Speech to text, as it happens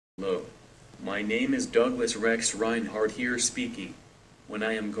Hello. My name is Douglas Rex Rinehart here speaking. When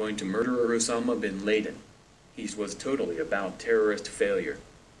I am going to murder Osama Bin Laden. He was totally about terrorist failure.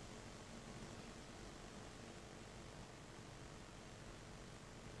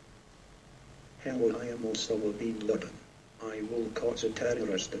 Hello, I am Osama Bin Laden. I will cause a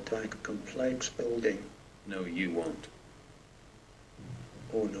terrorist attack complex building. No, you won't.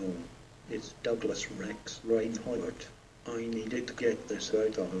 Oh no, it's Douglas Rex Rinehart. I needed to get this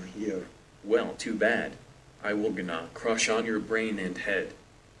out of here. Well, too bad. I will gonna crush on your brain and head.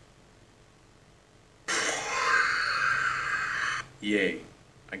 Yay.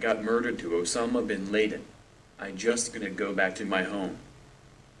 I got murdered to Osama Bin Laden. I just gonna go back to my home.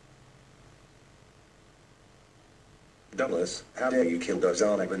 Douglas, how dare you kill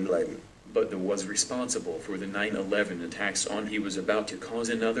Osama Bin Laden? But the was responsible for the 9/11 attacks on he was about to cause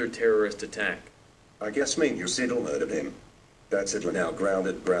another terrorist attack. I guess me and your Sidle murdered him. That's it, we're now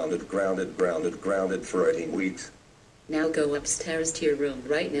grounded for 18 weeks. Now go upstairs to your room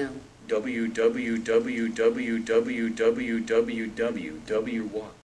right now. www.what